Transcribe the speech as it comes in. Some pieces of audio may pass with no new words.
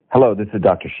Hello, this is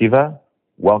Dr. Shiva.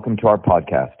 Welcome to our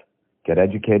podcast, Get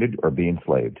Educated or Be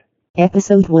Enslaved.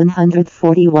 Episode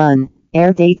 141,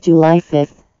 air date July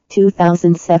 5th,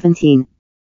 2017.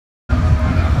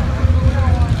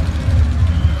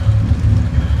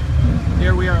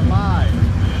 Here we are live,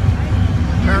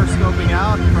 periscoping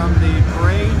out from the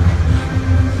parade.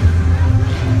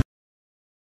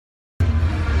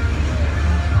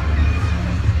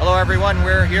 Hello everyone,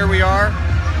 here we are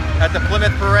at the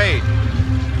Plymouth Parade.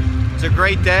 It's a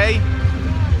great day.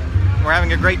 We're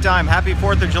having a great time. Happy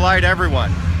 4th of July to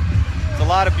everyone. There's a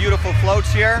lot of beautiful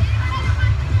floats here.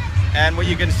 And what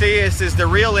you can see is the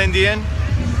real Indian.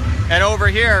 And over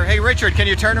here, hey Richard, can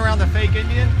you turn around the fake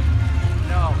Indian?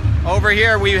 No. Over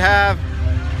here we have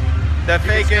the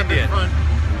fake Indian.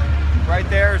 Right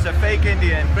there is a fake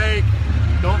Indian. Fake.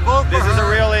 Don't vote for her. This is a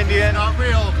real Indian. Not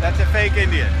real. That's a fake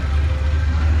Indian.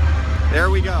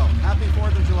 There we go. Happy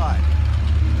 4th of July.